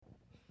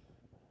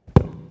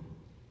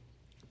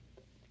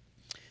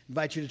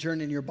invite you to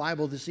turn in your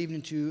Bible this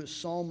evening to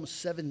Psalm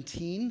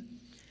 17.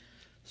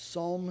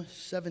 Psalm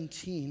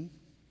 17.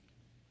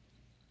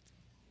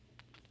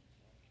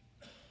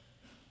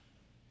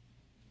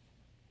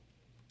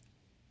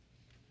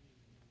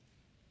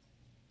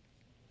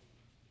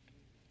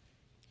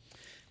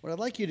 What I'd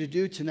like you to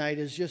do tonight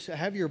is just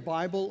have your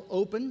Bible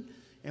open,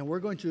 and we're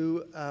going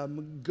to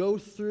go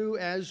through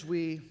as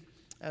we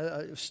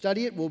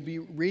study it. We'll be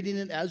reading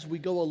it as we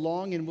go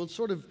along, and we'll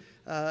sort of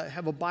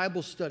have a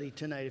Bible study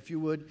tonight, if you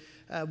would.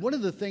 One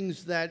of the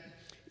things that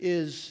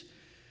is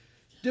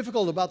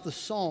difficult about the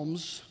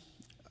Psalms,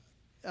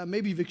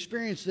 maybe you've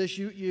experienced this,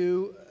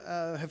 you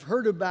have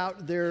heard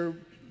about their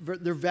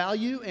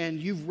value, and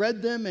you've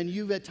read them, and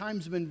you've at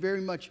times been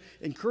very much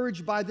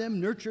encouraged by them,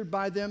 nurtured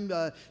by them.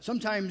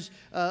 Sometimes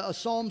a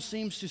psalm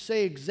seems to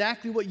say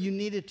exactly what you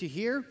needed to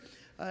hear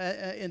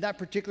in that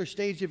particular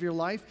stage of your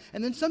life.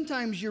 And then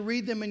sometimes you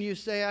read them and you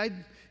say,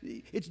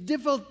 it's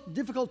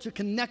difficult to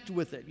connect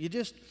with it.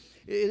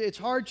 It's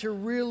hard to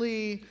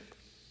really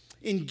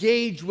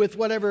engage with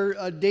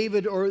whatever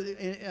David or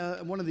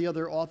one of the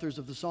other authors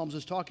of the Psalms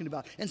is talking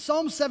about. And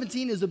Psalm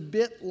 17 is a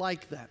bit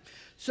like that.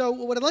 So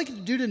what I'd like to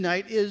do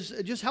tonight is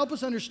just help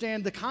us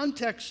understand the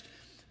context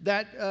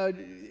that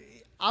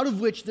out of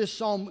which this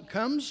psalm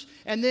comes.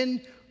 And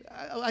then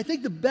I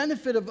think the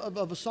benefit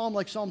of a psalm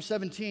like Psalm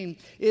 17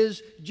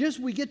 is just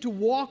we get to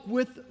walk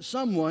with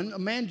someone, a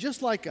man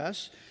just like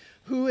us,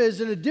 who is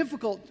in a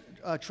difficult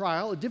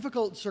trial, a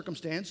difficult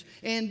circumstance,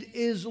 and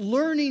is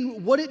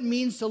learning what it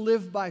means to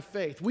live by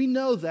faith. We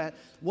know that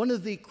one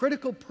of the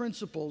critical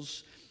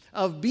principles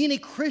of being a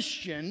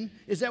Christian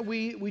is that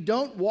we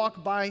don't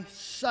walk by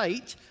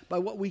sight, by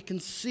what we can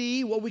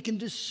see, what we can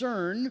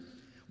discern.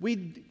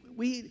 We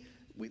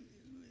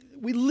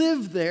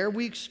live there,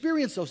 we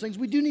experience those things.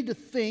 We do need to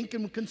think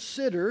and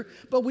consider,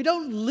 but we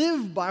don't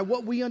live by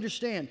what we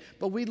understand,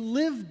 but we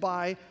live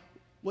by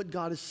what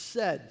God has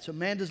said. So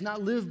man does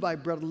not live by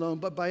bread alone,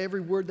 but by every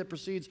word that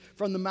proceeds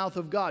from the mouth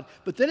of God.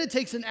 But then it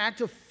takes an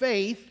act of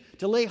faith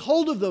to lay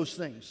hold of those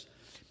things.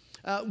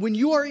 When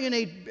you are in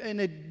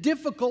a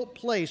difficult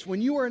place,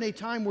 when you are in a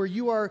time where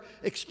you are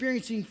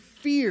experiencing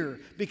fear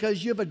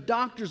because you have a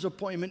doctor's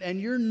appointment and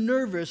you're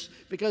nervous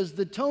because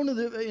the tone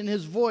in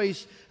his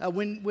voice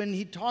when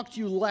he talked to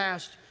you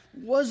last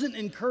wasn't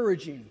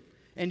encouraging,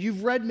 and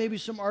you've read maybe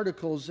some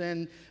articles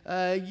and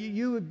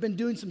you have been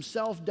doing some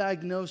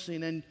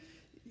self-diagnosing, and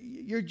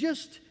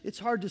it's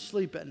hard to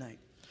sleep at night.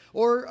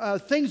 Or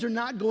things are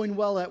not going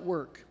well at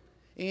work,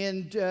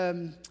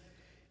 and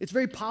it's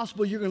very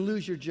possible you're going to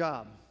lose your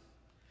job.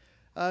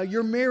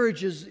 Your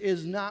marriage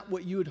is not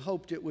what you had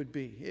hoped it would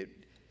be.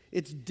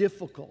 It's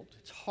difficult.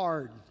 It's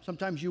hard.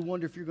 Sometimes you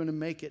wonder if you're going to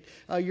make it.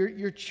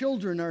 Your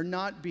children are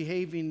not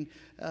behaving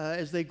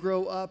as they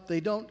grow up.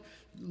 They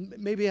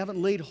maybe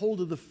haven't laid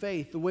hold of the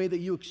faith the way that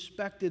you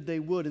expected they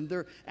would, and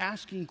they're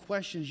asking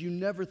questions you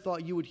never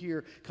thought you would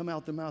hear come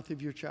out the mouth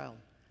of your child.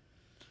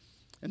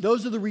 And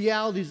those are the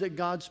realities that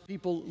God's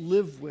people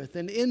live with.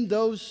 And in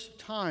those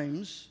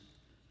times,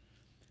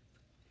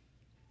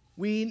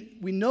 we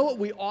know what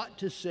we ought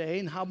to say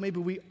and how maybe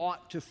we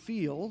ought to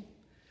feel.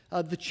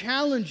 The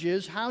challenge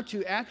is how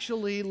to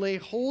actually lay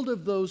hold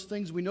of those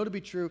things we know to be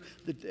true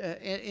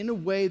in a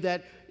way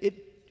that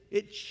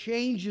it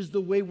changes the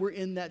way we're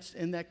in that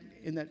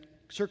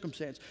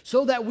circumstance,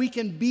 so that we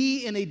can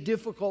be in a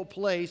difficult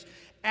place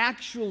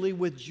actually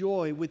with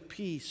joy, with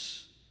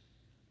peace,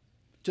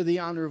 to the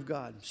honor of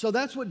God. So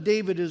that's what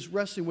David is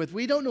wrestling with.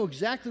 We don't know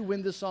exactly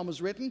when this psalm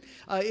was written.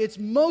 It's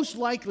most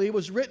likely it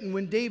was written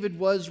when David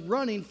was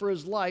running for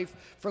his life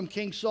from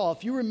King Saul.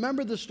 If you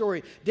remember the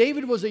story,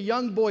 David was a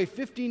young boy,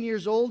 15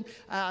 years old.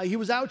 He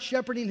was out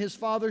shepherding his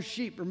father's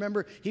sheep.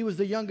 Remember, he was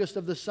the youngest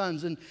of the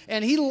sons,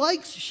 and he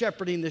likes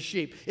shepherding the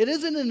sheep. It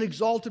isn't an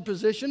exalted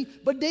position,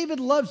 but David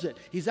loves it.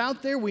 He's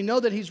out there. We know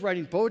that he's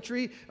writing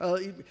poetry,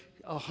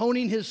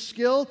 honing his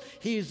skill.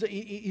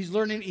 He's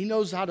learning. He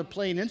knows how to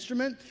play an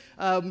instrument.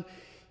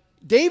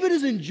 David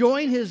is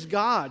enjoying his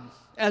God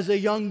as a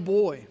young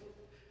boy,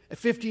 a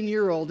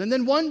 15-year-old. And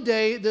then one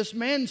day, this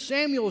man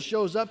Samuel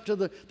shows up to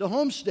the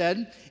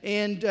homestead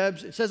and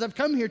says, "I've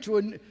come here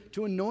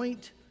to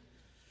anoint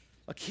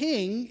a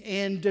king,"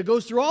 and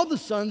goes through all the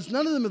sons.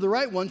 None of them are the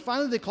right ones.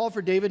 Finally, they call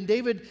for David, and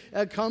David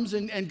comes,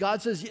 and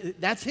God says,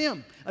 "That's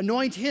him.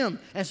 Anoint him."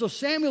 And so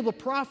Samuel the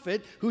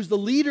prophet, who's the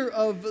leader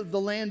of the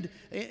land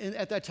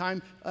at that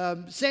time,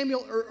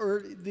 Samuel,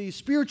 or the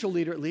spiritual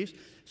leader at least,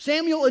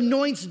 Samuel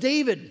anoints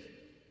David.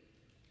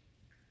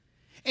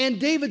 And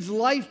David's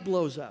life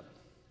blows up.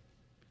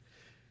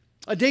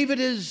 David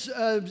is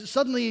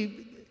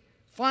suddenly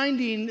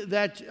finding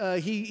that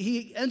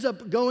he ends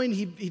up going,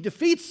 he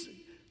defeats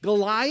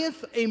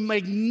Goliath, a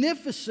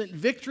magnificent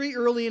victory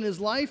early in his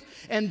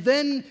life, and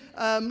then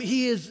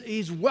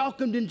he's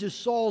welcomed into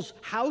Saul's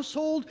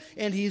household,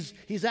 and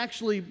he's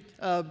actually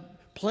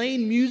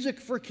playing music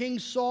for King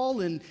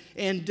Saul, and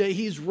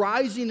he's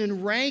rising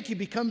in rank. He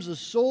becomes a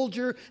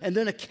soldier and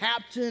then a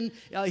captain.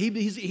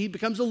 He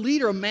becomes a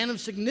leader, a man of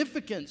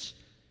significance.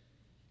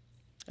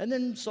 And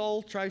then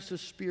Saul tries to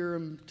spear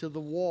him to the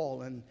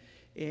wall, and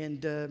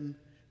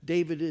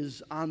David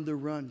is on the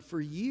run for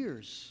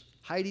years,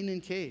 hiding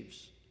in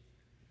caves.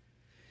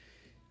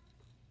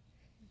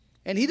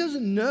 And he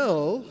doesn't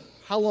know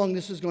how long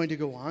this is going to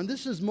go on.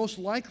 This is most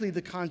likely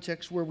the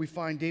context where we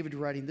find David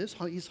writing this.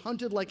 He's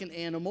hunted like an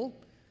animal.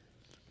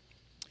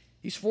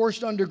 He's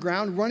forced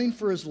underground, running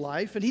for his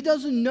life, and he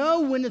doesn't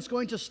know when it's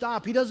going to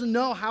stop. He doesn't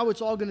know how it's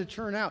all going to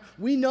turn out.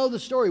 We know the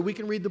story. We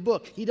can read the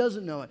book. He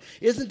doesn't know it.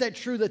 Isn't that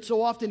true that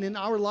so often in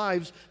our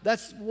lives,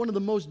 that's one of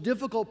the most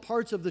difficult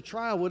parts of the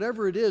trial,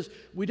 whatever it is,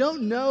 we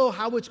don't know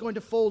how it's going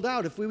to fold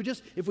out. If we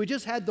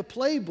just had the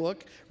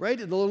playbook, right,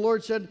 the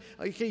Lord said,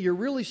 okay, you're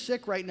really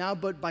sick right now,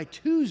 but by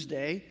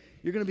Tuesday,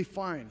 you're going to be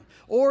fine.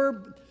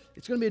 Or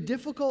it's going to be a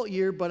difficult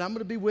year, but I'm going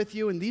to be with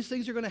you, and these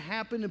things are going to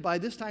happen, and by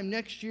this time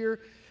next year,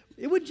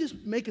 it would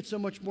just make it so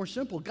much more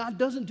simple. God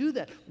doesn't do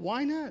that.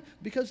 Why not?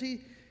 Because he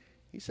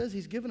says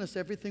he's given us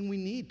everything we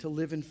need to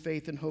live in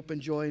faith and hope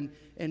and joy,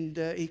 and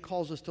he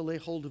calls us to lay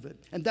hold of it.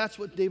 And that's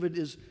what David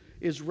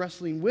is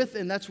wrestling with,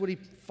 and that's what he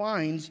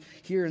finds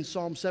here in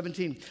Psalm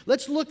 17.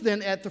 Let's look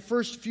then at the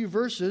first few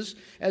verses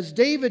as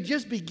David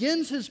just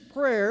begins his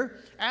prayer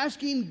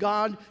asking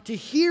God to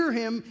hear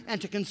him and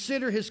to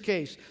consider his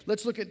case.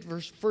 Let's look at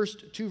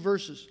first two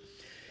verses.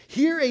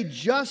 Hear a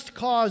just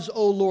cause,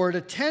 O Lord,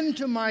 attend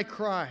to my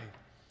cry.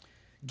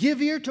 Give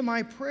ear to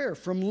my prayer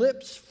from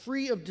lips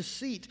free of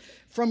deceit.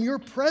 From your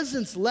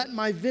presence let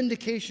my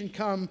vindication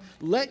come.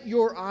 Let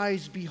your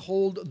eyes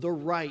behold the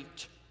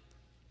right.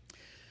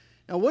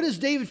 Now, what is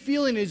David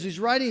feeling as he's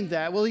writing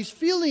that? Well, he's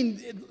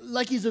feeling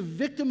like he's a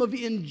victim of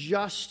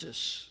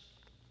injustice.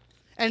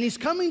 And he's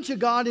coming to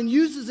God and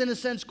uses, in a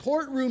sense,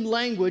 courtroom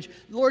language.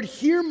 Lord,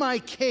 hear my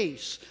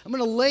case. I'm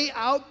going to lay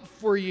out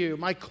for you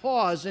my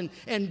cause and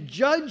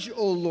judge,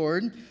 O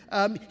Lord.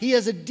 He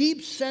has a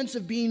deep sense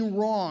of being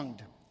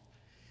wronged.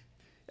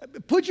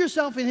 Put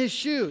yourself in his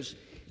shoes.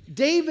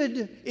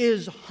 David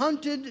is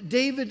hunted.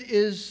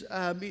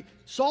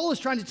 Saul is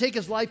trying to take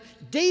his life.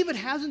 David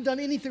hasn't done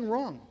anything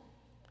wrong.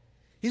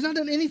 He's not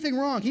done anything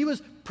wrong. He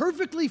was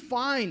perfectly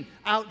fine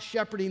out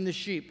shepherding the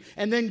sheep.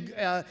 And then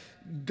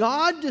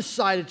God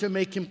decided to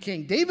make him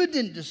king. David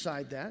didn't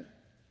decide that.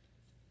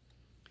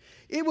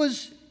 It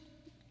was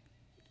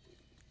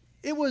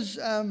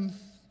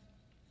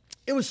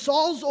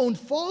Saul's own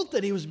fault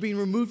that he was being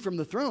removed from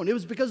the throne. It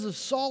was because of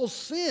Saul's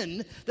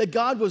sin that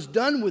God was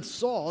done with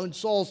Saul and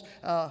Saul's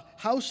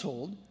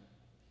household.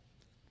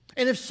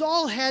 And if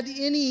Saul had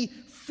any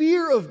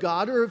fear of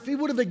God, or if he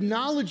would have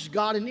acknowledged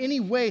God in any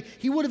way,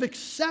 he would have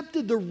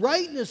accepted the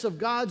rightness of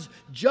God's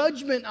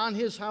judgment on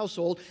his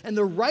household and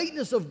the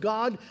rightness of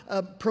God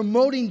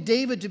promoting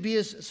David to be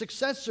his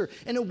successor.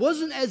 And it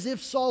wasn't as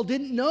if Saul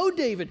didn't know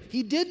David.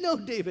 He did know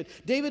David.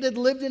 David had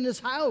lived in his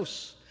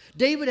house.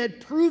 David had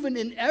proven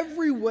in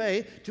every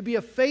way to be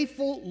a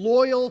faithful,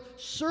 loyal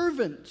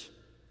servant.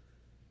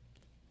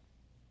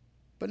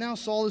 But now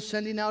Saul is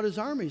sending out his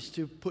armies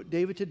to put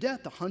David to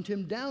death, to hunt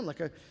him down like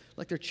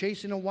they're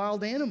chasing a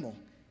wild animal.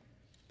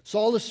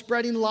 Saul is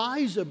spreading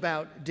lies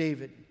about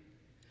David.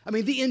 I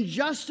mean, the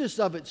injustice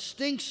of it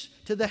stinks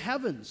to the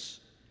heavens.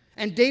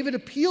 And David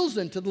appeals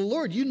then to the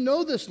Lord. You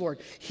know this,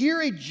 Lord.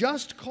 Hear a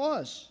just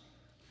cause.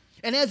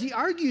 And as he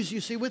argues, you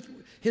see, with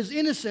his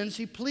innocence,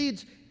 he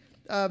pleads,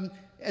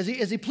 as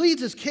he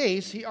pleads his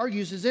case, he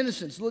argues his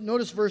innocence.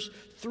 Notice verse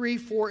 3,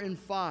 4, and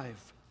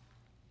 5.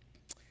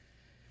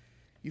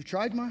 You've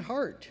tried my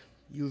heart.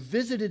 You have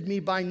visited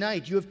me by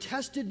night. You have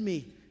tested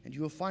me, and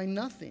you will find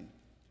nothing.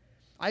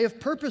 I have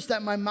purposed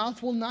that my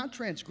mouth will not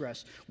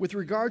transgress. With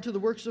regard to the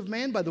works of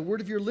man, by the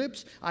word of your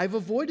lips, I have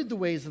avoided the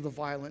ways of the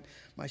violent.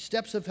 My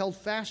steps have held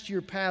fast to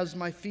your paths.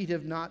 My feet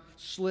have not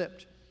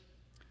slipped.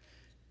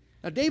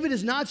 Now, David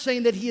is not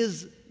saying that he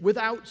is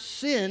without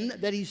sin,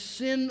 that he's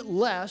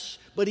sinless,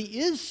 but he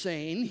is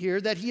saying here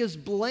that he is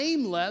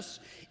blameless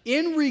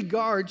in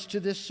regards to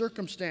this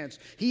circumstance.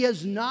 He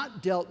has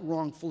not dealt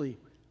wrongfully.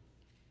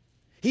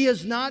 He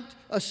has not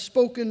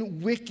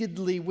spoken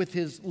wickedly with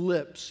his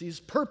lips. He's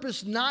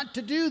purposed not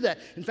to do that.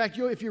 In fact,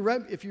 if you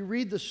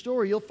read the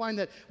story, you'll find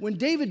that when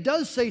David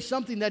does say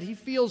something that he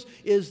feels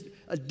is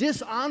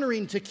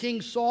dishonoring to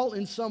King Saul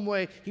in some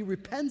way, he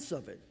repents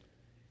of it.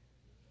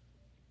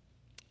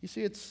 You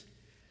see,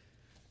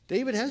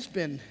 David has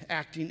been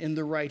acting in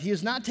the right. He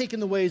has not taken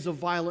the ways of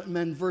violent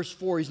men, verse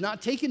 4. He's not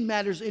taken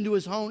matters into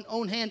his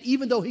own hand,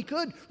 even though he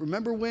could.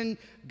 Remember when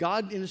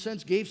God, in a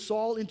sense, gave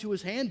Saul into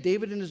his hand?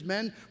 David and his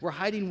men were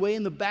hiding way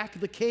in the back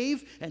of the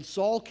cave, and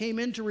Saul came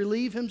in to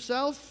relieve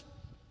himself.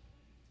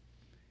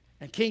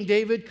 And King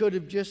David could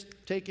have just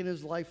taken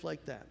his life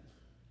like that.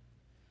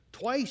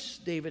 Twice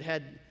David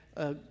had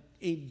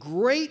a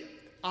great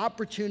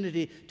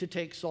opportunity to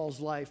take Saul's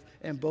life,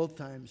 and both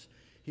times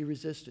he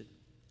resisted.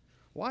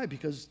 Why?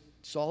 Because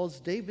Saul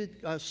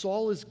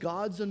is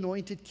God's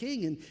anointed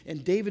king,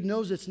 and David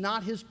knows it's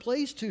not his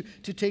place to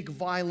take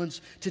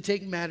violence, to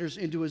take matters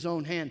into his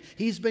own hand.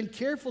 He's been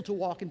careful to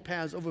walk in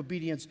paths of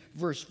obedience,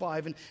 verse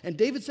 5. And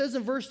David says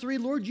in verse 3,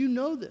 Lord, you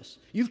know this.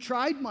 You've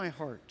tried my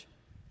heart.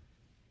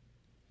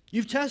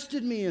 You've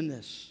tested me in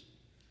this.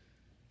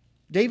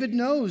 David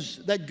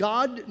knows that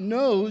God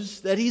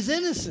knows that he's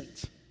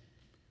innocent.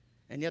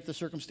 And yet the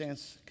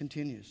circumstance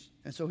continues.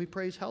 And so he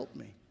prays, help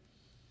me.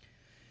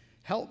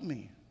 Help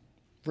me.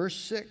 Verse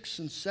 6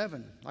 and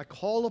 7, I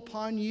call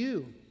upon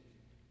you,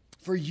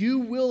 for you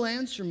will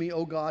answer me,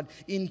 O God.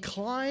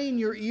 Incline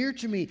your ear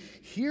to me.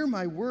 Hear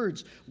my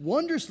words.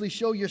 Wondrously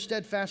show your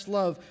steadfast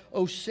love,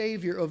 O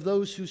Savior of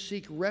those who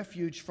seek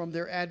refuge from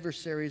their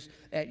adversaries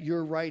at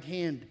your right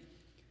hand.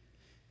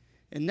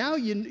 And now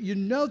you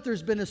note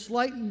there's been a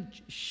slight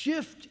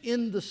shift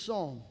in the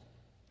psalm.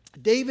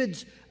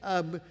 David's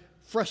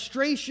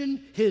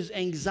frustration, his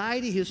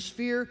anxiety, his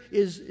fear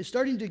is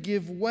starting to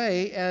give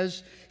way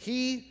as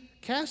he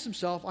casts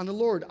himself on the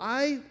Lord.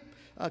 I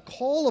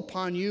call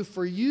upon you,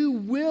 for you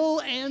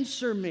will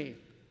answer me.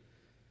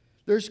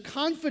 There's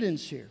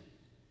confidence here.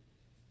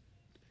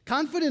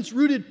 Confidence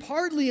rooted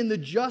partly in the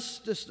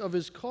justice of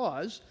his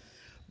cause,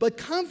 but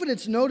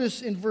confidence,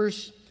 notice in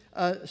verse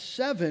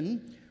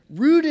 7,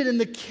 rooted in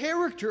the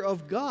character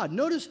of God.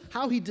 Notice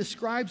how he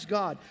describes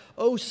God.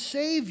 O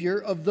Savior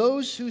of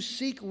those who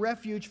seek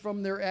refuge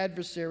from their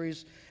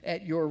adversaries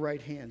at your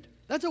right hand.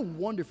 That's a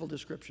wonderful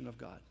description of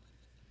God.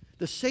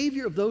 The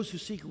Savior of those who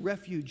seek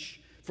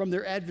refuge from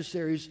their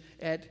adversaries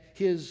at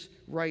his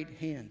right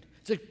hand.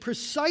 It's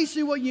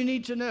precisely what you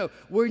need to know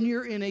when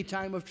you're in a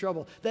time of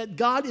trouble. That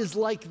God is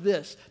like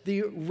this,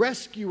 the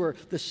rescuer,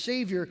 the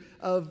Savior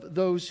of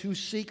those who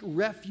seek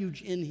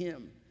refuge in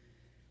him.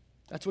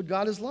 That's what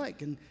God is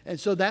like. And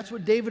so that's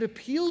what David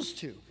appeals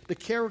to, the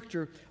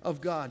character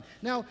of God.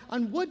 Now,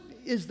 on what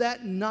is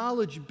that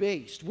knowledge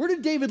based? Where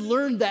did David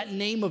learn that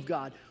name of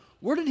God?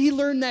 Where did he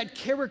learn that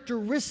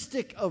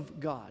characteristic of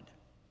God?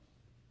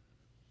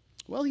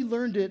 Well, he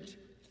learned it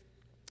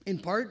in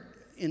part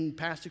in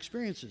past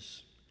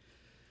experiences.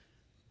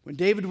 When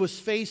David was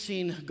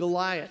facing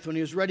Goliath, when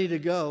he was ready to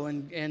go,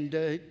 and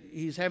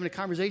he's having a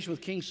conversation with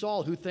King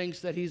Saul, who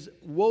thinks that he's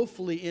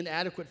woefully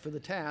inadequate for the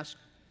task,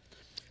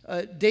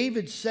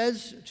 David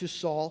says to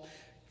Saul,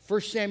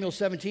 1 Samuel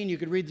 17, you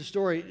could read the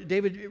story.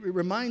 David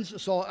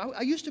reminds Saul,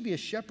 I used to be a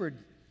shepherd,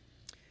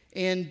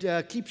 and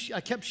I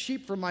kept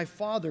sheep for my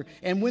father.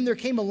 And when there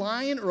came a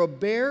lion or a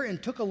bear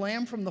and took a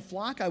lamb from the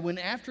flock, I went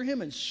after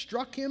him and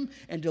struck him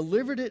and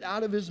delivered it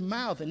out of his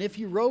mouth. And if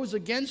he rose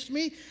against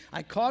me,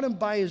 I caught him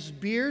by his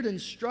beard and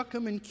struck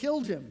him and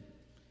killed him.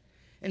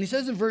 And he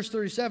says in verse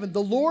 37,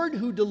 the Lord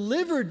who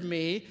delivered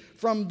me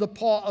from the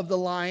paw of the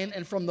lion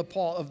and from the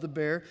paw of the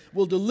bear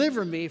will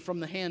deliver me from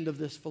the hand of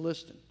this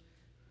Philistine.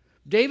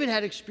 David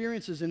had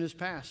experiences in his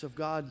past of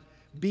God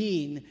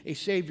being a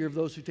Savior of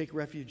those who take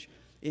refuge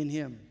in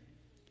him.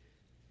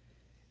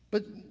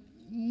 But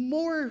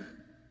more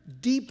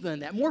deep than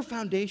that, more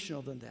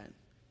foundational than that,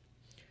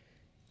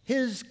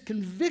 his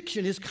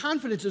conviction, his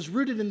confidence is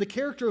rooted in the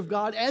character of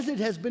God as it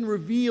has been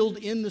revealed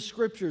in the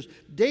Scriptures.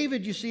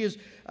 David, you see,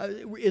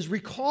 is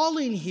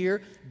recalling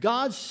here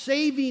God's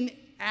saving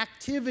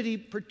activity,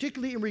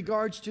 particularly in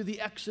regards to the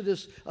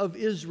exodus of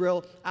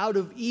Israel out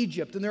of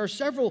Egypt. And there are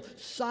several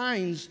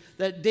signs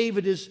that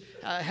David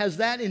has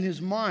that in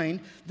his mind.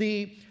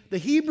 The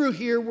Hebrew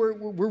here, where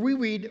we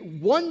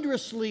read,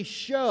 wondrously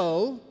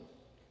show,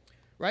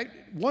 right?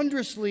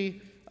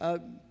 Wondrously,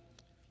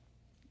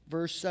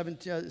 verse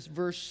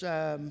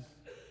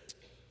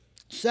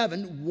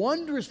 7,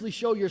 wondrously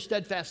show your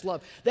steadfast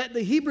love. That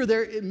the Hebrew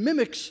there, it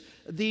mimics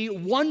the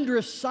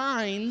wondrous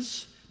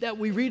signs that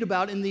we read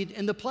about in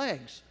the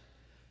plagues.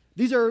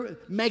 These are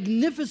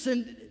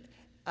magnificent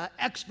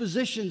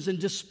expositions and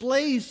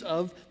displays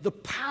of the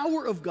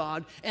power of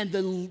God and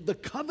the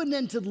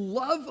covenanted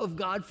love of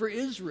God for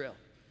Israel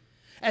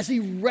as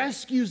he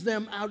rescues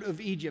them out of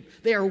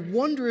Egypt. They are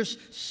wondrous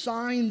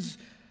signs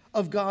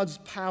of God's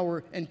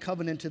power and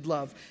covenanted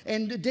love.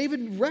 And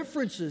David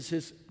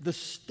references the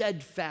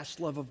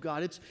steadfast love of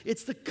God.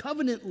 It's the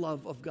covenant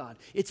love of God.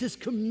 It's his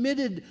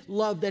committed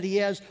love that he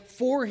has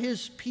for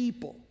his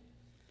people.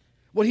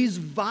 What he's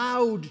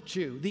vowed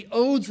to, the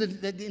oaths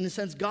that in a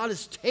sense God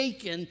has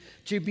taken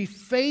to be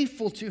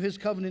faithful to his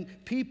covenant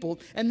people.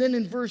 And then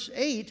in verse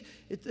 8,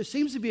 there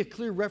seems to be a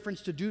clear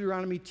reference to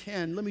Deuteronomy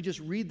 10. Let me just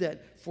read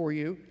that for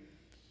you.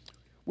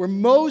 Where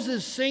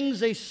Moses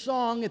sings a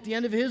song at the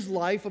end of his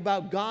life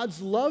about God's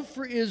love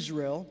for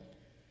Israel.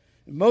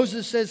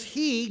 Moses says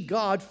he,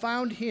 God,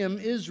 found him,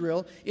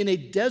 Israel, in a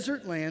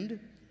desert land,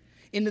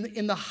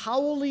 in the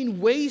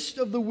howling waste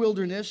of the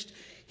wilderness.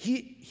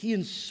 He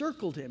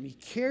encircled him, he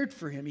cared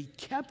for him, he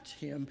kept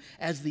him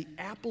as the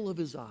apple of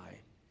his eye.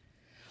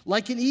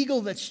 Like an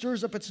eagle that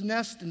stirs up its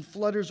nest and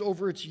flutters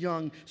over its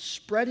young,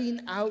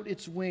 spreading out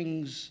its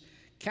wings,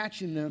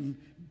 catching them,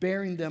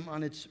 bearing them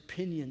on its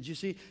pinions. You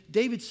see,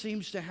 David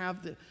seems to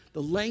have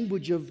the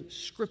language of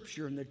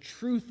Scripture and the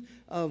truth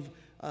of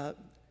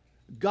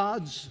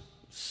God's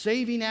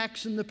saving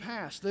acts in the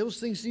past. Those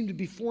things seem to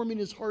be forming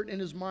his heart and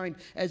his mind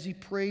as he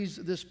prays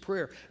this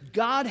prayer.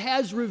 God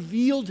has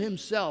revealed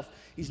himself.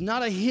 He's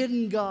not a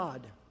hidden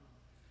God.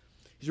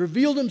 He's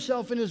revealed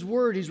himself in his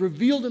word. He's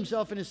revealed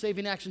himself in his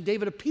saving action.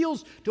 David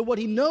appeals to what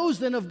he knows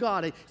then of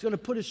God. He's going to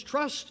put his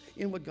trust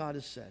in what God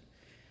has said.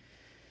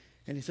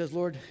 And he says,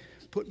 Lord,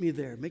 put me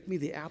there. Make me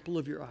the apple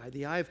of your eye.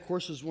 The eye, of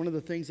course, is one of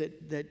the things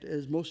that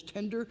is most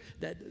tender,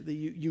 that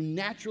you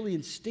naturally,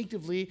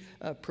 instinctively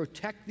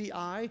protect the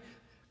eye.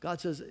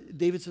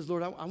 David says,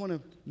 Lord, I want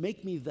to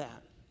make me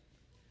that.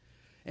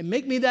 And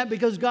make me that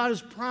because God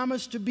has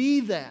promised to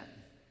be that.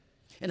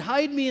 And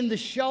hide me in the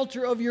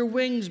shelter of your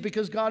wings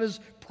because God has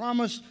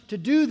promised to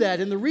do that.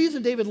 And the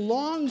reason David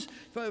longs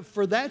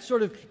for that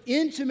sort of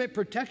intimate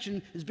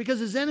protection is because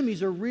his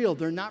enemies are real.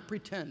 They're not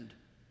pretend.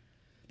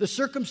 The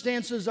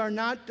circumstances are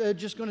not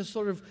just going to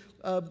sort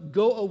of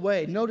go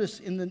away. Notice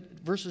in the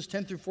verses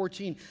 10 through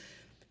 14,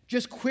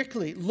 just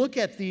quickly look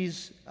at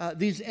these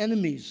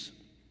enemies.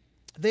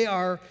 They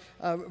are,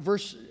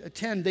 verse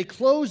 10, they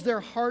close their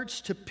hearts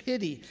to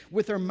pity.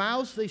 With their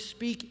mouths they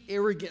speak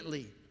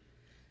arrogantly.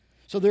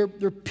 So they're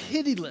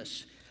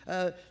pitiless.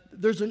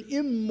 There's an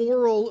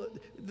immoral,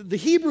 the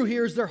Hebrew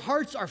here is their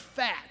hearts are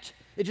fat.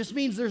 It just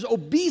means there's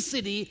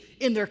obesity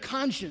in their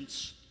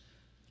conscience.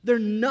 They're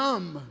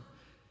numb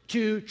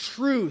to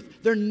truth.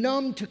 They're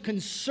numb to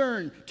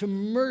concern, to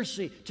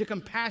mercy, to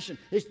compassion.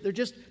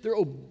 They're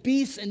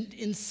obese and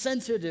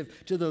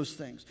insensitive to those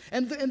things.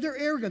 And they're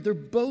arrogant. They're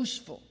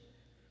boastful.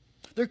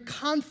 They're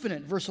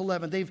confident, verse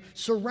 11. They've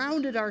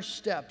surrounded our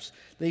steps.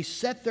 They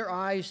set their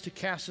eyes to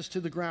cast us to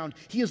the ground.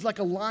 He is like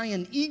a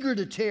lion, eager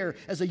to tear,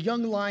 as a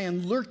young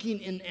lion lurking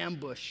in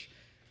ambush.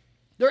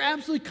 They're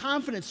absolutely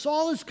confident.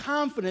 Saul is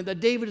confident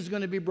that David is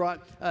going to be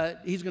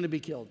he's going to be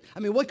killed.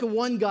 I mean, what can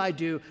one guy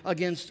do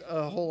against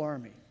a whole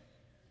army?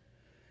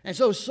 And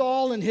so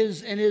Saul and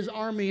his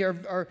army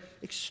are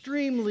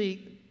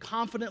extremely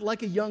confident,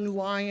 like a young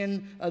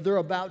lion. They're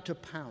about to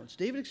pounce.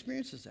 David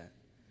experiences that.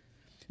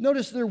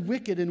 Notice they're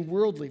wicked and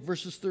worldly.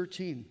 Verses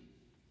 13.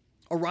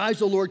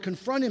 Arise, O Lord,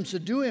 confront him,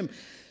 subdue him.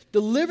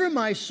 Deliver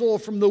my soul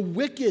from the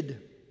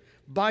wicked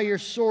by your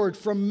sword,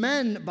 from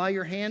men by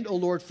your hand, O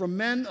Lord, from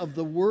men of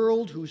the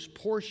world whose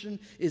portion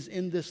is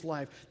in this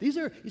life. These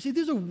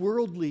are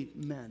worldly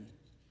men.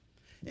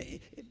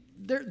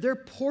 Their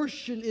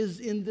portion is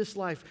in this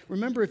life.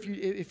 Remember, if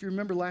you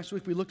remember last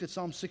week, we looked at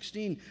Psalm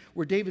 16,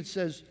 where David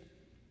says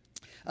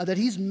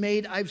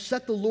that I've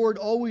set the Lord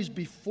always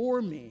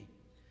before me.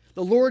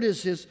 The Lord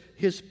is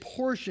his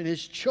portion,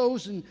 his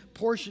chosen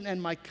portion,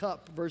 and my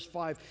cup, verse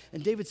 5.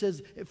 And David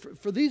says,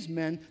 for these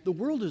men, the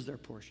world is their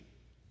portion.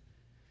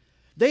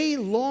 They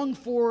long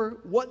for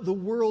what the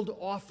world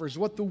offers,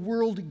 what the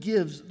world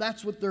gives.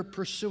 That's what they're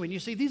pursuing. You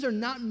see, these are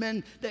not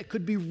men that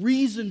could be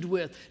reasoned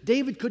with.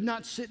 David could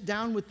not sit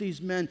down with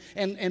these men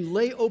and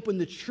lay open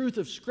the truth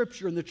of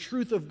Scripture and the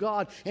truth of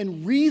God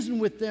and reason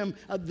with them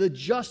the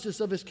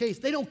justice of his case.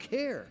 They don't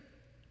care.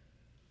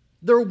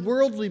 They're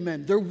worldly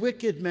men. They're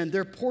wicked men.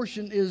 Their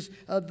portion is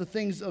the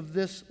things of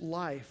this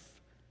life.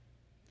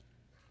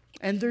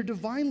 And they're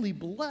divinely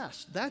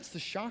blessed. That's the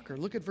shocker.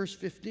 Look at verse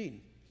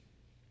 15.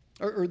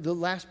 Or the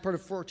last part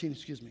of 14,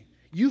 excuse me.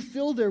 You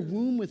fill their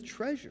womb with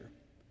treasure.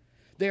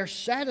 They are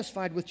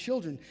satisfied with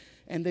children,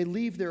 and they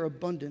leave their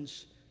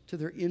abundance to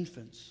their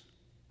infants.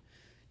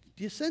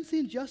 Do you sense the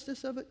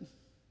injustice of it?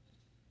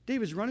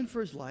 David's running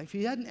for his life.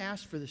 He hadn't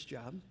asked for this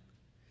job.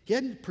 He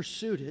hadn't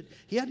pursued it.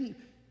 He hadn't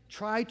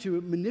tried to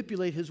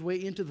manipulate his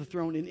way into the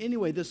throne in any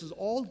way. This is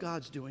all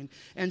God's doing.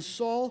 And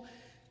Saul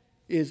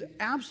is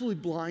absolutely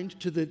blind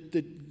to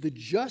the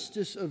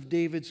justice of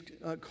David's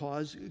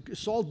cause.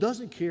 Saul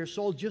doesn't care.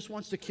 Saul just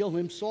wants to kill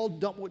him. Saul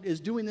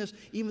is doing this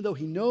even though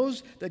he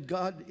knows that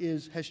God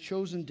has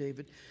chosen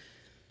David.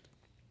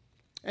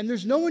 And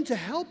there's no one to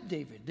help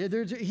David.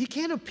 He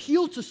can't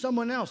appeal to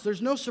someone else.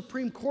 There's no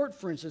Supreme Court,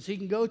 for instance, he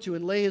can go to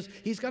and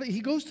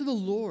he goes to the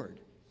Lord.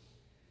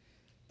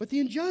 But the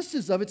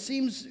injustice of it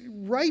seems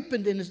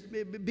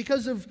ripened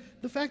because of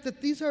the fact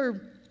that these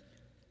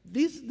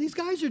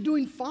guys are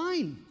doing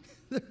fine.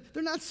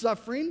 They're not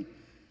suffering.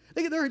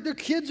 Their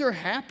kids are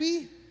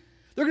happy.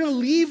 They're going to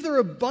leave their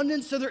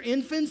abundance to their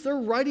infants. They're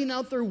writing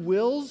out their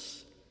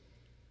wills.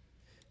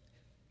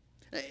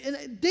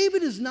 And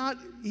David he's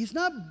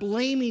not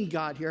blaming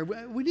God here.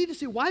 We need to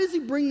see, why does he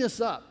bring this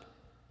up?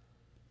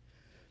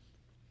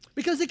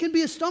 Because it can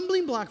be a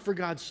stumbling block for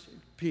God's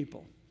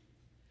people.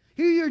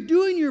 Here you're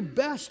doing your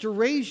best to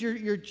raise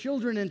your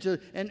children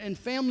and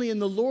family in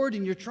the Lord,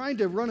 and you're trying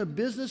to run a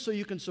business so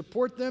you can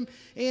support them,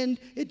 and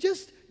it's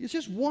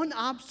just one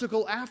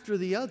obstacle after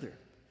the other.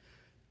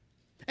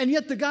 And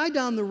yet the guy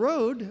down the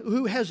road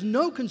who has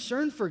no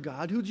concern for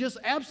God, who just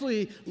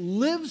absolutely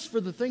lives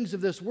for the things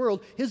of this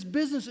world, his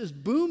business is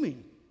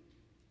booming.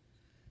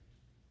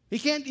 He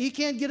can't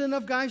get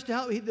enough guys to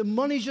help. The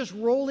money's just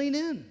rolling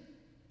in.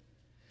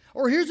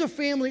 Or here's a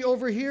family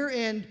over here,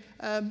 and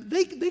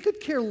they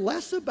could care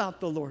less about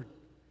the Lord.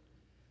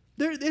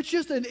 It's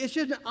just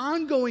an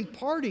ongoing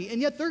party,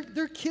 and yet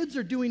their kids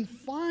are doing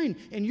fine,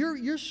 and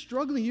you're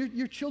struggling.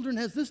 Your children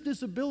has this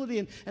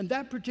disability and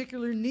that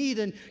particular need,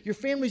 and your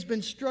family's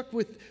been struck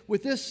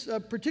with this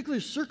particular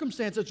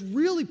circumstance. It's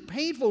really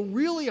painful,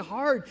 really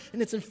hard,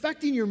 and it's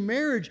infecting your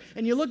marriage.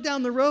 And you look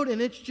down the road,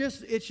 and it's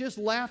just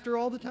laughter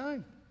all the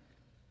time.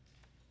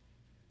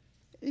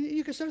 And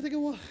you can start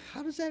thinking, well,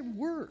 how does that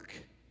work?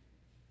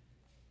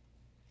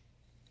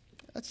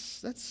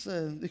 That's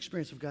the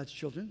experience of God's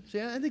children.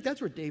 See, I think that's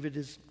where David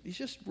is. He's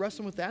just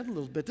wrestling with that a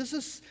little bit. This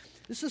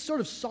is sort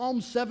of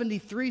Psalm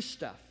 73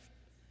 stuff.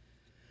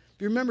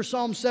 If you remember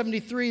Psalm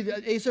 73,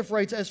 Asaph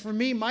writes, "As for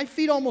me, my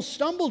feet almost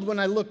stumbled when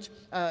I looked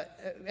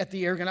at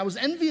the arrogant. I was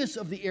envious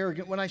of the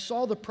arrogant when I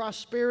saw the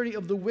prosperity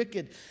of the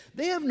wicked.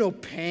 They have no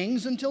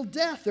pangs until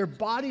death. Their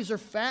bodies are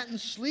fat and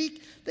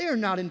sleek. They are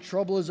not in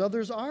trouble as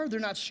others are. They're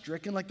not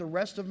stricken like the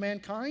rest of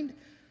mankind.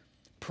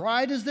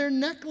 Pride is their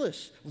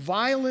necklace.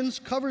 Violence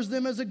covers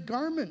them as a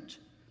garment.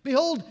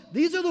 Behold,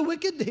 these are the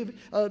wicked,"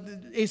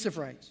 Asaph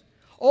writes.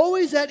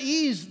 "Always at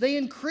ease, they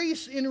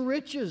increase in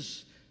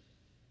riches.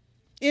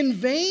 In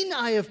vain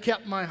I have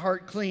kept my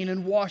heart clean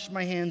and washed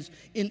my hands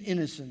in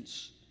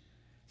innocence.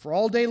 For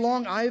all day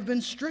long I have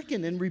been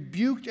stricken and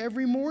rebuked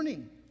every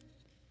morning.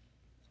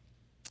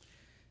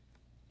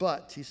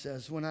 But," he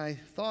says, "when I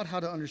thought how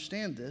to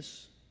understand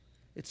this,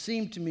 it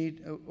seemed to me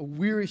a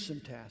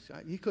wearisome task."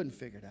 He couldn't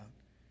figure it out.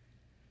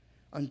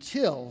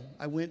 "Until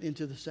I went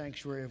into the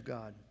sanctuary of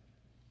God.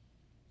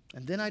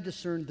 And then I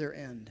discerned their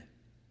end.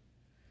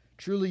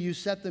 Truly, you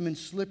set them in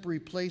slippery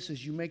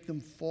places. You make them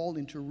fall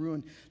into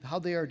ruin. How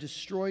they are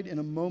destroyed in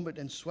a moment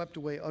and swept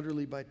away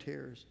utterly by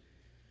terrors."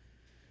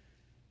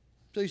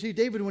 So you see,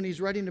 David, when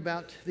he's writing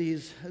about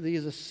these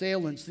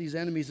assailants, these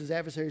enemies, his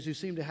adversaries who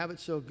seem to have it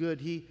so good,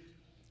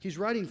 he's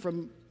writing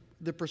from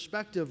the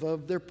perspective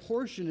of their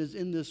portion is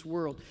in this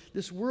world.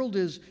 This world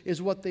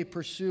is what they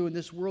pursue, and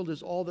this world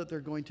is all that they're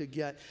going to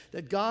get.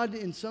 That God,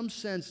 in some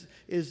sense,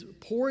 is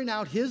pouring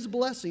out His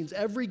blessings.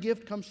 Every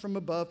gift comes from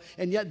above,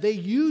 and yet they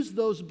use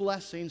those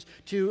blessings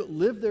to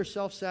live their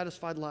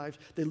self-satisfied lives.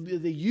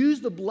 They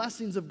use the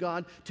blessings of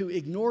God to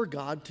ignore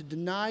God, to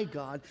deny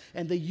God,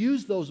 and they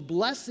use those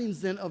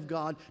blessings then of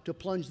God to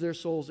plunge their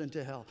souls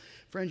into hell.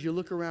 Friends, you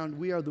look around,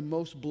 we are the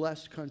most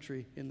blessed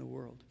country in the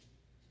world.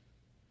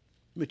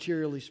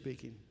 Materially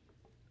speaking,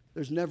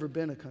 there's never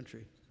been a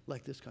country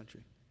like this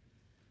country.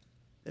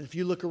 And if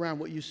you look around,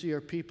 what you see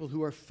are people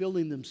who are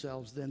filling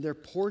themselves then. Their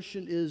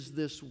portion is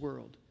this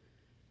world.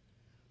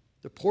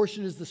 The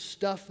portion is the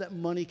stuff that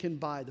money can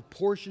buy. The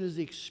portion is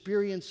the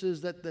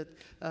experiences that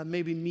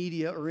maybe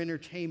media or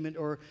entertainment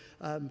or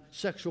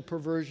sexual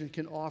perversion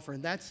can offer.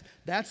 And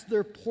that's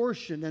their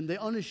portion, and they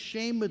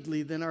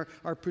unashamedly then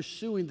are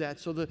pursuing that.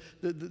 So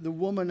the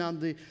woman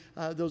on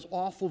those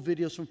awful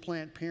videos from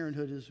Planned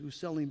Parenthood who's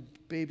selling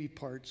baby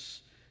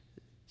parts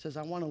says,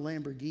 "I want a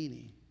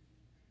Lamborghini."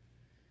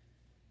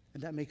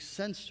 And that makes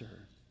sense to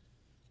her.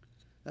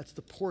 That's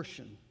the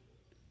portion.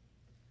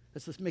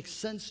 This makes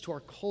sense to our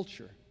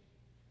culture.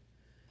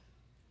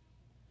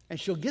 And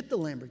she'll get the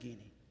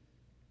Lamborghini.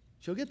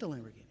 She'll get the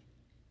Lamborghini.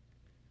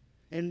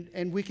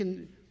 And we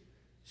can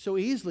so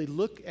easily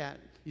look at,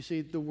 you see,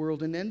 the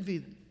world and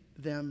envy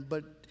them,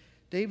 but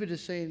David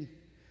is saying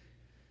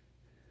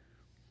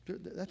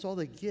that's all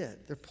they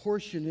get. Their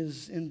portion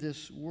is in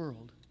this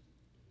world.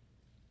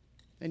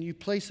 And you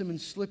place them in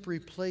slippery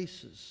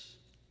places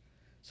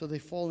so they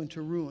fall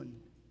into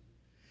ruin.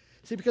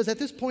 See, because at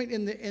this point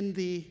in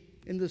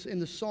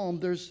the psalm,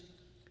 there's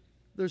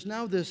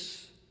now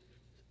this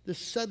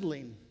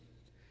settling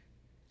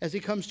as he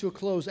comes to a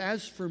close.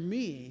 "As for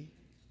me,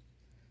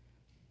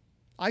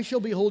 I shall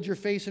behold your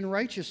face in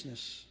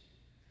righteousness.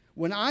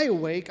 When I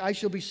awake, I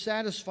shall be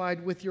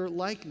satisfied with your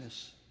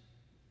likeness."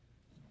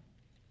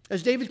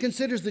 As David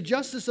considers the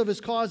justice of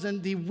his cause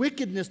and the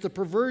wickedness, the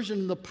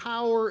perversion, the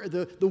power,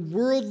 the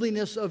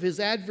worldliness of his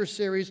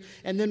adversaries,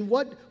 and then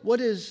what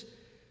is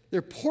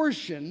their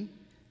portion,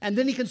 and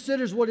then he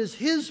considers what is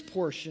his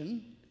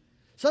portion,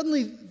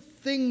 suddenly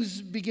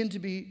things begin to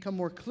become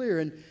more clear,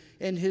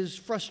 and his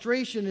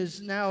frustration is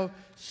now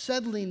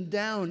settling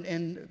down,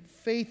 and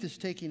faith is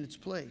taking its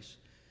place.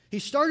 He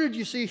started,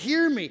 you see,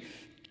 "Hear me,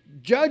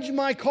 judge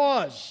my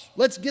cause.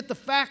 Let's get the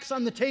facts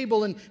on the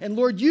table, and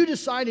Lord, you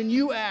decide and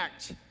you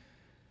act."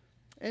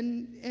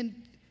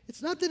 And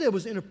it's not that it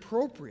was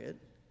inappropriate,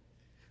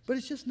 but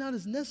it's just not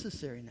as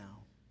necessary now.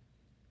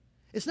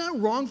 It's not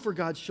wrong for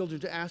God's children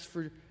to ask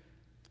for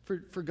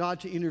God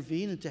to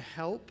intervene and to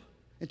help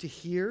and to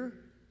hear.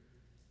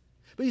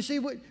 But you see,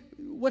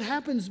 what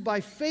happens by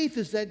faith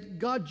is that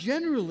God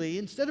generally,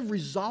 instead of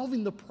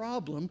resolving the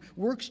problem,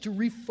 works to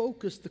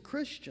refocus the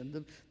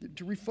Christian,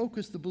 to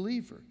refocus the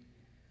believer.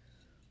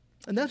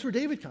 And that's where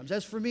David comes.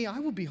 "As for me, I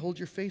will behold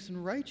your face in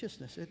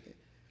righteousness."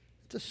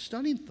 It's a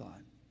stunning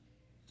thought.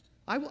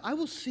 I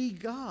will see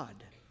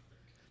God,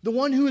 the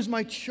one who is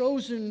my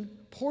chosen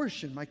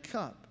portion, my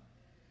cup.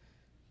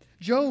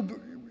 Job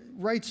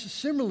writes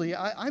similarly,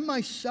 I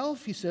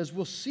myself, he says,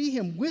 will see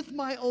him with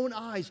my own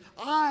eyes,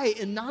 I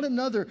and not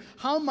another.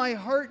 How my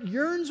heart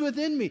yearns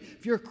within me.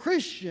 If you're a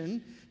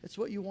Christian, that's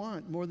what you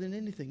want more than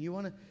anything. You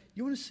want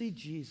to see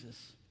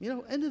Jesus.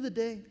 End of the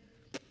day,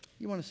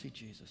 you want to see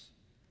Jesus.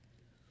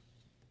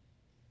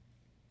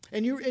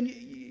 And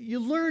you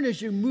learn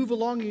as you move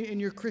along in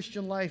your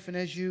Christian life, and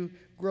as you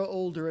grow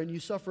older, and you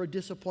suffer a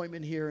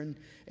disappointment here,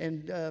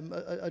 and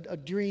a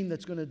dream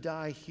that's going to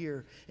die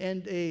here,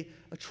 and a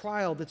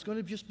trial that's going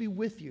to just be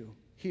with you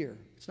here.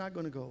 It's not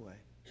going to go away.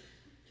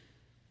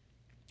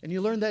 And you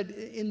learn that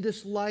in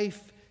this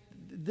life,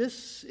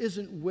 this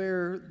isn't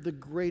where the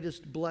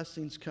greatest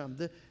blessings come.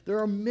 There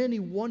are many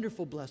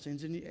wonderful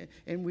blessings,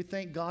 and we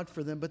thank God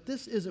for them, but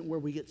this isn't where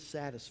we get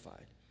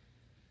satisfied.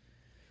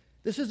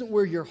 This isn't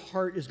where your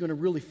heart is going to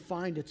really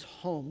find its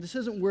home. This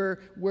isn't where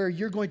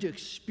you're going to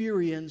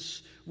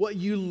experience what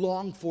you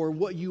long for,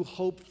 what you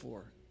hope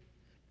for.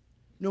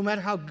 No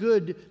matter how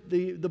good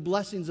the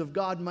blessings of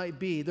God might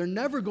be, they're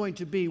never going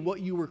to be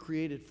what you were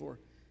created for.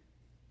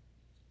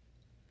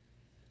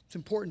 It's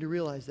important to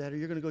realize that, or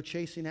you're going to go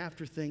chasing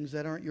after things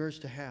that aren't yours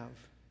to have.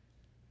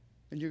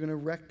 And you're going to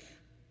wreck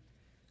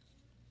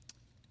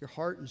your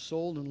heart and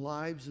soul and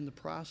lives in the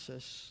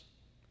process.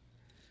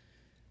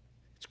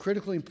 It's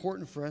critically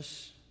important for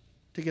us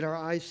to get our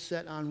eyes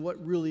set on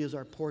what really is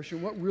our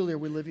portion, what really are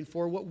we living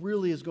for, what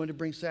really is going to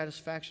bring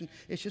satisfaction.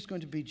 It's just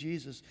going to be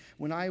Jesus.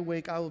 When I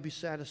awake, I will be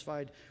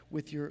satisfied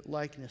with your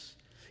likeness.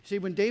 See,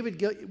 when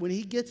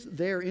he gets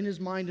there in his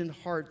mind and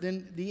heart,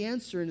 then the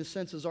answer, in a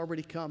sense, has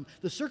already come.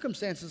 The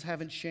circumstances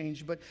haven't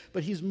changed,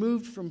 but he's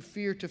moved from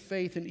fear to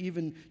faith and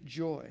even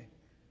joy.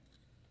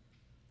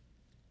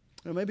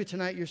 Now, maybe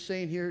tonight you're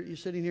sitting here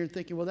and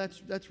thinking, well,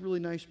 that's really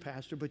nice,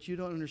 Pastor, but you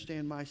don't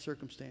understand my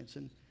circumstance,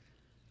 and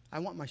I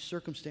want my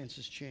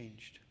circumstances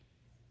changed.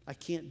 I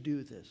can't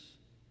do this.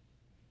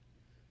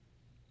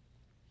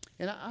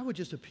 And I would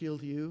just appeal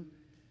to you.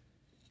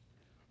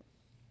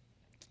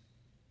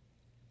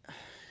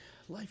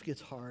 Life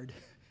gets hard.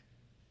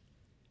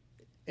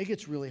 It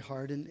gets really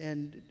hard,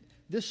 and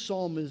this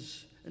psalm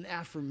is an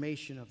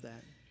affirmation of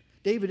that.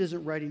 David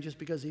isn't writing just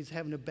because he's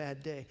having a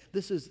bad day.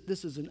 This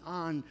is an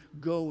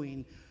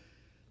ongoing,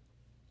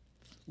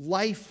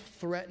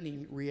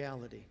 life-threatening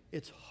reality.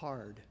 It's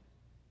hard.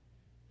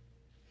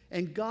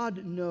 And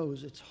God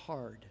knows it's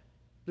hard.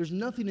 There's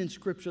nothing in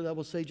Scripture that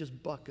will say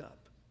just buck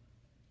up.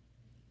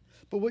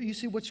 But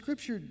what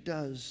Scripture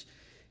does,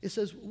 it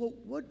says, well,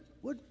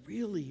 what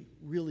really,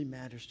 really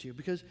matters to you?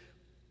 Because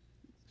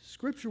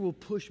Scripture will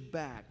push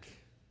back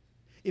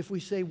if we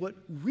say what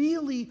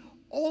really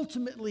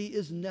ultimately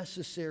is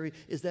necessary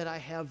is that I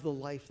have the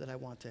life that I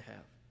want to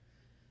have.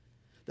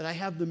 That I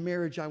have the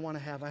marriage I want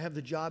to have. I have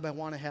the job I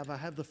want to have. I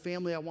have the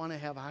family I want to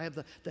have. I have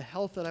the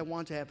health that I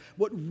want to have.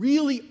 What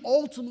really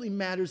ultimately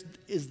matters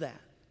is that.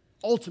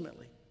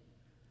 Ultimately.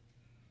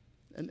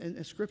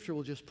 And Scripture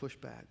will just push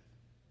back.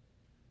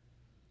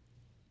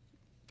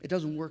 It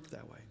doesn't work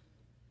that way.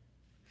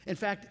 In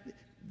fact,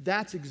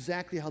 that's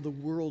exactly how the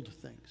world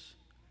thinks.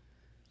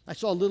 I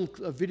saw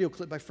a video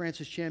clip by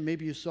Francis Chan.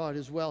 Maybe you saw it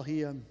as well.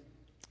 It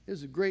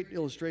was a great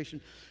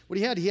illustration. What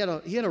he had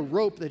a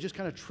rope that just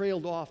kind of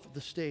trailed off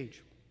the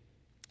stage,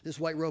 this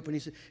white rope, and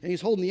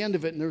he's holding the end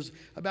of it, and there's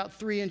about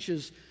 3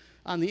 inches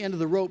on the end of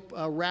the rope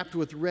wrapped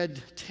with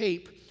red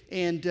tape.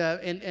 And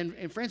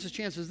Francis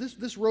Chan says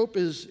this rope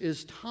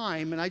is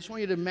time, and I just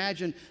want you to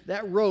imagine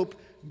that rope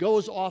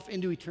goes off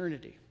into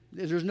eternity.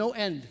 There's no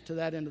end to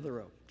that end of the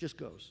rope; just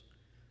goes.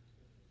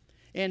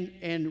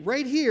 And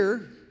right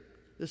here,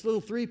 this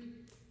little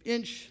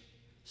 3-inch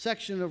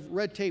section of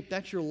red tape,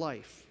 that's your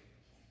life.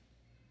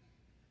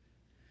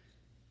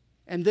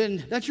 And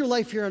then that's your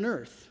life here on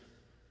earth.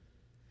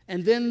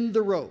 And then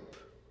the rope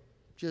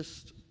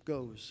just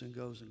goes and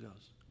goes and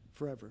goes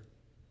forever. And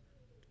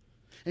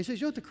he says,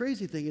 you know what the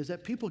crazy thing is?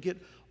 That people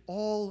get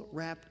all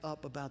wrapped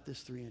up about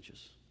this 3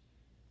 inches.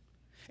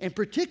 And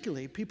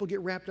particularly, people get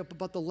wrapped up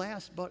about the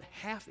last about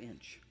 ½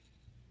 inch.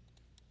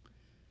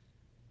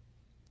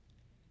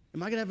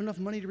 Am I going to have enough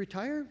money to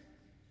retire?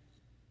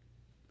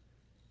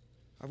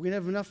 Are we going to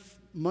have enough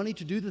money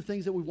to do the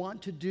things that we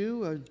want to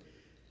do?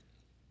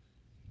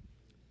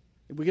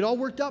 We get all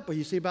worked up, but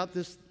you see about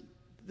this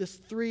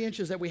 3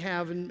 inches that we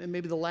have, and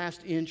maybe the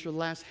last inch or the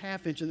last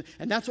 ½ inch.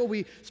 And that's what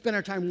we spend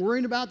our time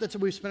worrying about. That's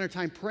what we spend our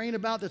time praying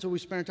about. That's what we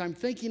spend our time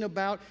thinking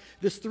about,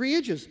 this 3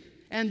 inches.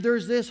 And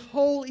there's this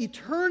whole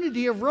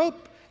eternity of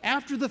rope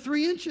after the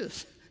 3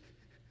 inches.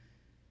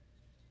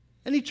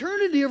 An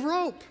eternity of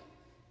rope.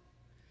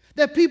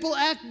 That people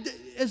act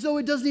as though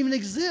it doesn't even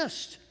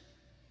exist.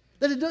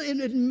 That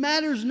it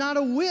matters not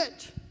a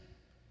whit.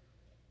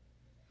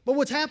 But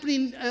what's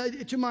happening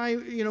to my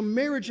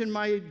marriage and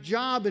my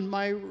job and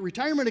my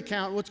retirement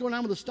account, what's going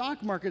on with the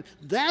stock market,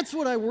 that's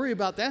what I worry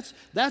about. That's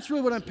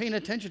really what I'm paying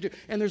attention to.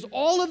 And there's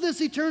all of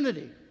this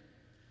eternity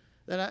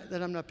that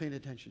I'm not paying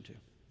attention to.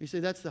 You say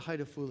that's the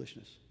height of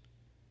foolishness.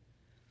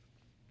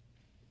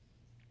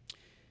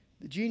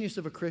 The genius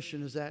of a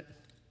Christian is that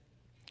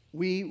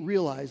we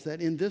realize that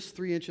in this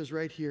 3 inches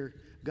right here,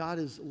 God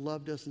has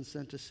loved us and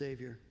sent a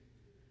Savior.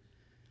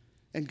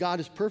 And God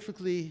is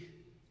perfectly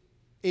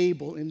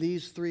able in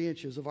these 3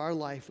 inches of our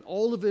life,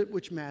 all of it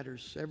which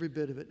matters, every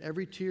bit of it,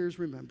 every tear is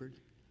remembered.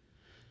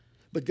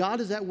 But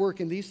God is at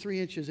work in these 3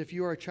 inches if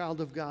you are a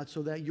child of God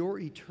so that your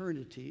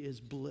eternity is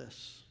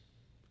bliss.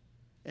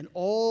 And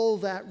all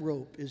that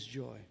rope is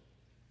joy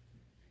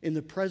in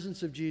the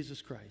presence of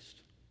Jesus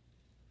Christ.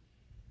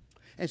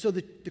 And so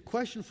the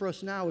question for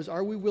us now is,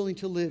 are we willing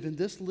to live in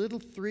this little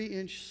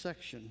 3-inch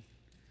section?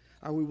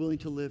 Are we willing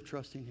to live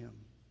trusting Him?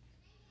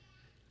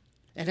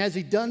 And has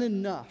He done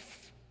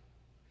enough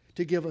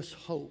to give us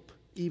hope,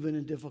 even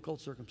in difficult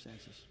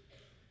circumstances?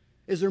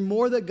 Is there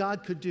more that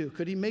God could do?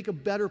 Could he make a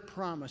better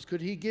promise? Could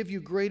he give you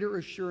greater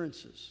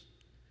assurances?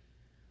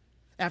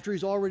 After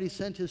he's already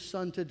sent his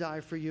son to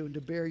die for you and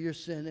to bear your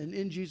sin. And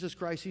in Jesus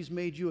Christ, he's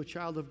made you a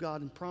child of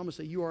God and promised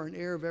that you are an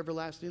heir of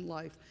everlasting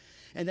life.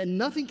 And that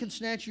nothing can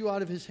snatch you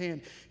out of his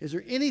hand. Is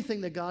there anything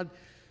that God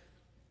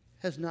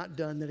has not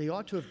done that he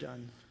ought to have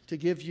done to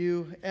give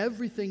you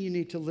everything you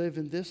need to live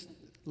in this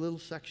little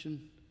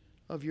section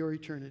of your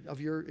eternity, of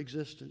your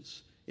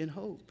existence, in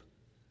hope?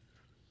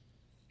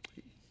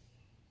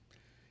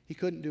 He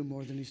couldn't do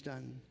more than he's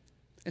done.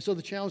 And so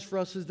the challenge for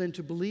us is then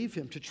to believe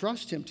him, to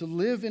trust him, to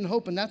live in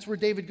hope. And that's where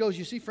David goes.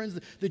 You see, friends,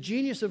 the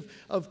genius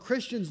of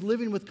Christians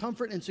living with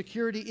comfort and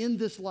security in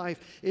this life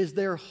is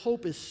their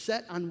hope is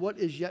set on what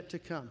is yet to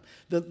come.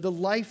 The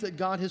life that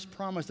God has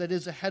promised that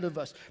is ahead of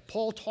us.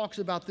 Paul talks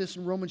about this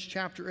in Romans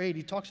chapter 8.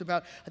 He talks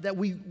about that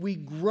we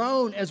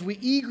groan as we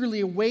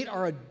eagerly await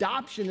our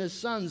adoption as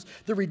sons,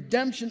 the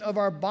redemption of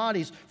our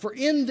bodies. For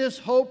in this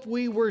hope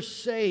we were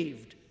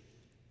saved.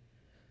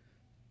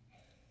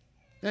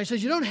 Now he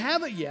says, you don't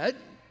have it yet.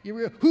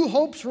 Who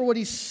hopes for what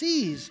he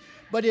sees?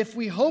 But if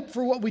we hope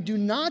for what we do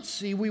not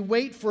see, we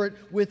wait for it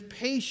with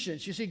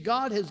patience. You see,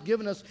 God has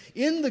given us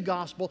in the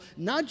gospel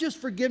not just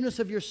forgiveness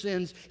of your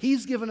sins,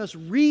 he's given us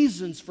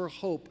reasons for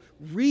hope,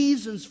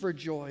 reasons for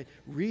joy,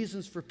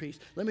 reasons for peace.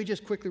 Let me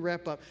just quickly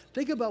wrap up.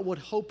 Think about what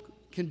hope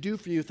can do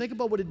for you. Think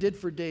about what it did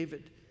for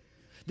David.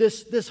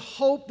 This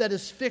hope that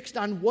is fixed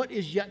on what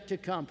is yet to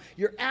come.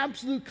 Your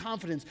absolute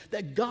confidence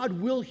that God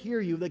will hear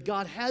you, that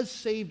God has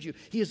saved you.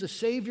 He is a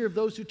savior of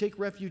those who take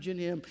refuge in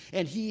him,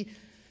 and he's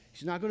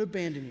not going to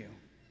abandon you.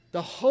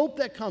 The hope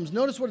that comes,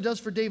 notice what it does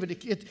for David.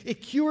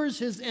 It cures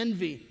his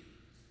envy.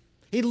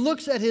 He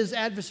looks at his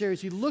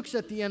adversaries. He looks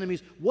at the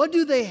enemies. What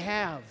do they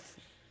have?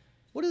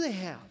 What do they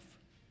have?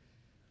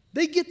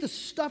 They get the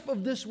stuff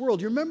of this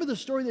world. You remember the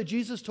story that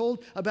Jesus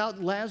told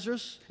about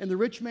Lazarus and the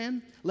rich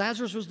man?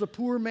 Lazarus was the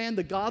poor man,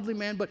 the godly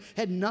man, but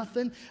had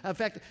nothing. In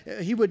fact,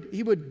 he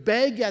would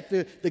beg at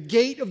the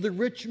gate of the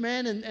rich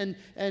man,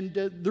 and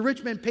the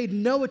rich man paid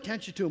no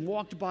attention to him,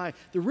 walked by.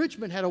 The rich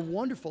man had a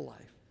wonderful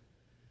life.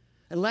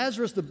 And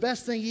Lazarus, the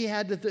best thing he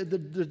had, that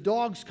the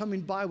dogs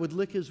coming by would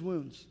lick his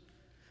wounds.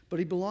 But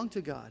he belonged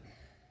to God.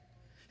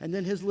 And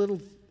then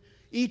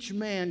each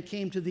man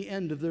came to the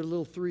end of their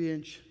little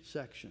 3-inch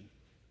section.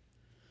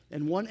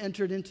 And one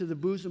entered into the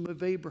bosom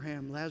of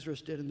Abraham,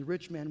 Lazarus did, and the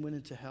rich man went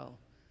into hell.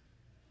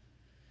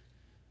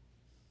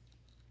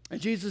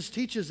 And Jesus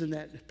teaches in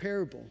that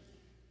parable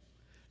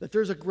that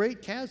there's a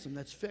great chasm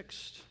that's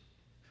fixed.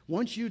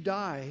 Once you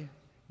die,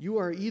 you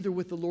are either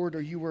with the Lord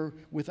or you are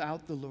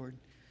without the Lord.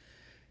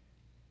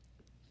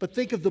 But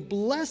think of the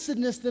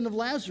blessedness then of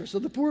Lazarus,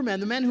 of the poor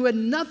man, the man who had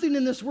nothing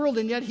in this world,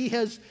 and yet he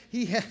has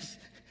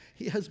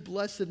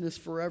blessedness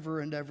forever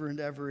and ever and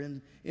ever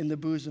in the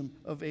bosom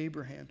of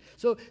Abraham.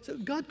 So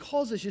God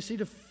calls us, you see,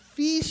 to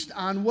feast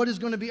on what is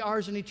going to be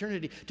ours in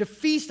eternity, to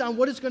feast on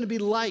what it's going to be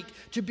like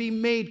to be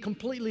made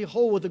completely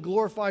whole with a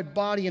glorified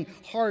body and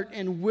heart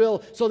and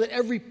will, so that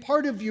every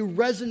part of you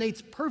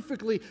resonates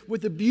perfectly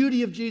with the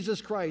beauty of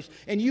Jesus Christ,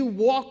 and you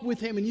walk with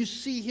him and you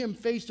see him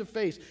face to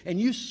face and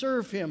you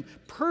serve him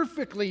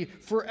perfectly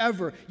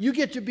forever. You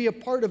get to be a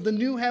part of the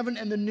new heaven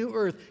and the new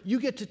earth.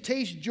 You get to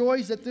taste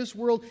joys that this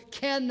world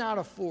cannot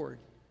afford.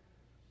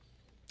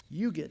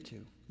 You get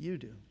to. You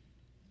do.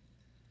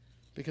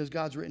 Because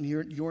God's written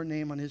your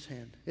name on his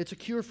hand. It's a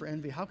cure for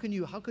envy. How could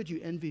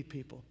you envy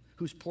people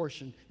whose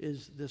portion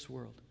is this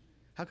world?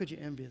 How could you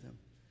envy them?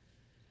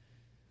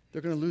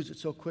 They're going to lose it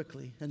so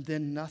quickly, and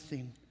then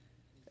nothing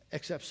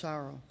except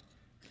sorrow.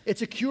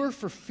 It's a cure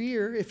for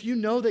fear. If you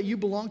know that you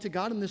belong to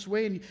God in this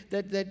way, and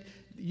that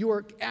you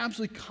are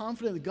absolutely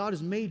confident that God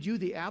has made you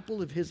the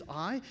apple of his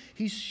eye,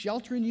 he's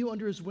sheltering you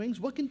under his wings,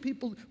 what can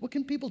people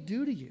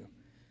do to you?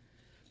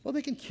 Well,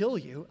 they can kill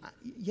you.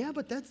 Yeah,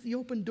 but that's the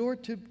open door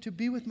to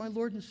be with my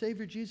Lord and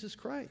Savior, Jesus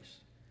Christ.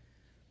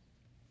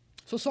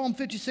 So Psalm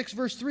 56,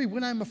 verse 3,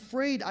 when I'm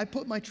afraid, I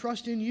put my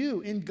trust in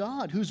you, in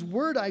God, whose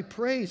word I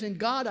praise, in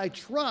God I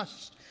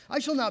trust. I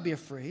shall not be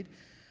afraid.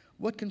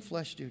 What can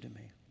flesh do to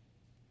me?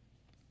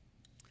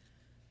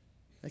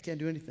 They can't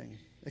do anything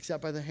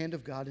except by the hand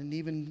of God, and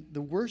even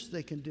the worst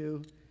they can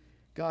do,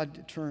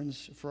 God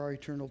turns for our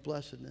eternal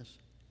blessedness.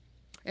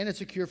 And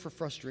it's a cure for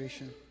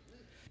frustration.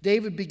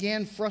 David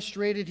began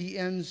frustrated, he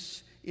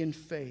ends in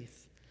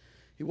faith.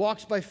 He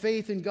walks by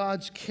faith in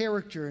God's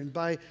character,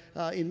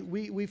 and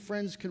we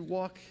friends can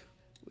walk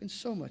in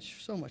so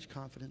much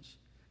confidence.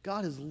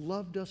 God has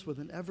loved us with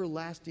an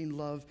everlasting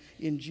love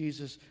in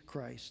Jesus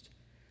Christ.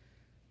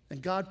 And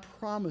God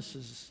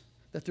promises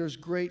that there's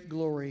great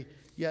glory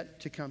yet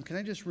to come. Can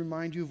I just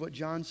remind you of what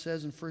John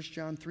says in 1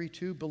 John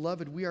 3:2?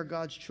 Beloved, we are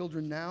God's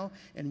children now,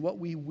 and what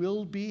we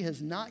will be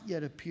has not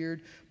yet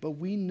appeared, but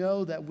we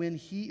know that when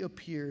he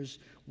appears,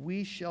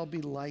 we shall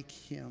be like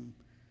him,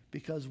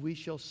 because we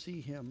shall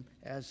see him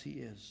as he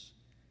is.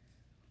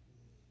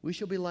 We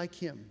shall be like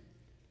him.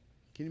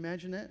 Can you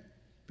imagine that?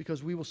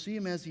 Because we will see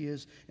him as he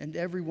is, and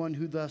everyone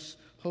who thus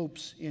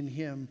hopes in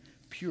him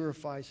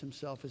purifies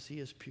himself as he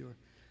is pure.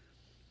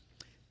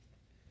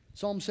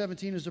 Psalm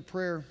 17 is a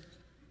prayer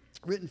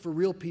written for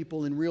real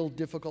people in real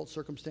difficult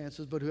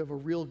circumstances, but who have a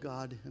real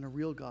God and a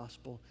real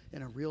gospel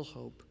and a real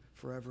hope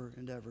forever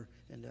and ever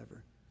and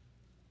ever.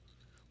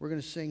 We're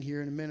going to sing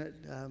here in a minute.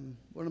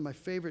 One of my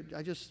favorite,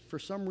 for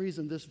some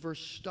reason, this verse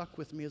stuck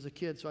with me as a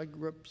kid, so I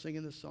grew up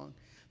singing this song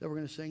that we're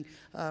going to sing.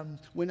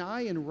 When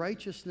I in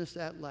righteousness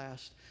at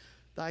last,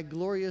 thy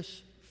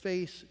glorious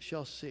face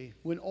shall see.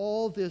 When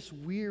all this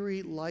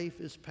weary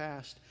life is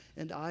past,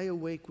 and I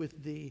awake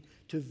with thee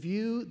to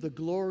view the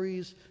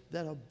glories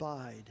that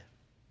abide,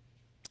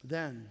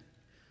 then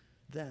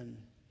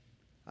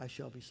I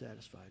shall be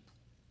satisfied.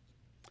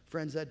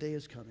 Friends, that day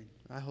is coming.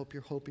 I hope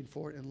you're hoping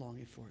for it and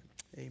longing for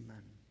it.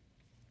 Amen.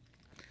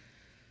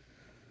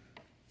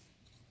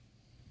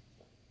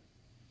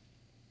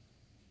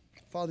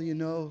 Father, you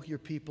know your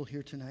people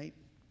here tonight.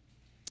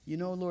 You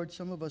know, Lord,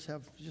 some of us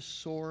have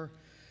just sore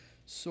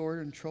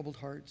and troubled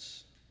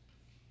hearts.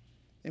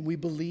 And we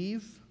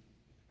believe,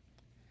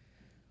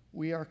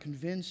 we are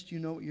convinced you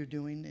know what you're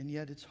doing, and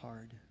yet it's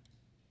hard.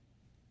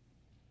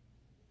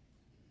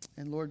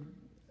 And Lord,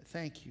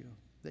 thank you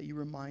that you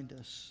remind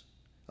us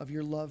of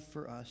your love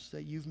for us,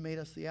 that you've made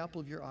us the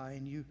apple of your eye,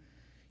 and you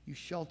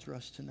shelter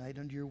us tonight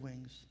under your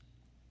wings.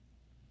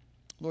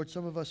 Lord,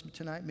 some of us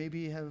tonight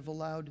maybe have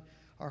allowed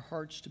our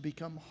hearts to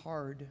become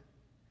hard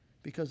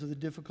because of the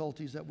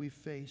difficulties that we've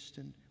faced.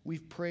 And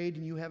we've prayed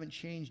and you haven't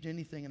changed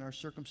anything in our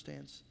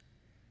circumstance.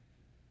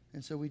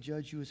 And so we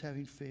judge you as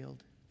having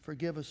failed.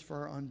 Forgive us for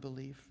our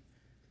unbelief.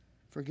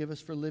 Forgive us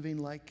for living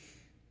like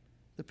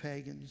the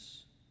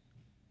pagans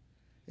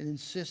and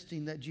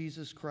insisting that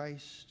Jesus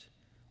Christ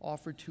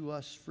offered to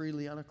us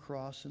freely on a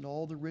cross and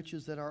all the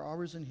riches that are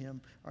ours in him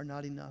are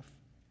not enough.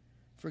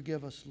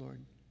 Forgive us, Lord.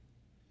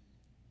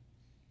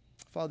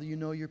 Father, you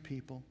know your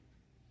people.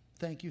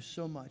 Thank you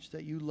so much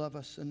that you love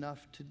us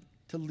enough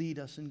to lead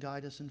us and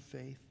guide us in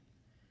faith.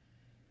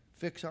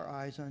 Fix our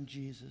eyes on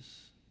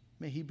Jesus.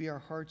 May he be our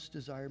heart's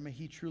desire. May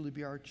he truly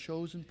be our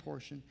chosen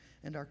portion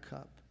and our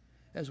cup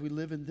as we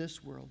live in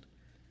this world.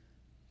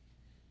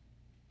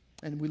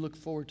 And we look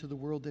forward to the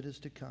world that is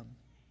to come.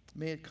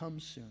 May it come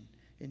soon.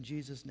 In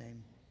Jesus'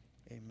 name,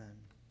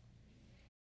 amen.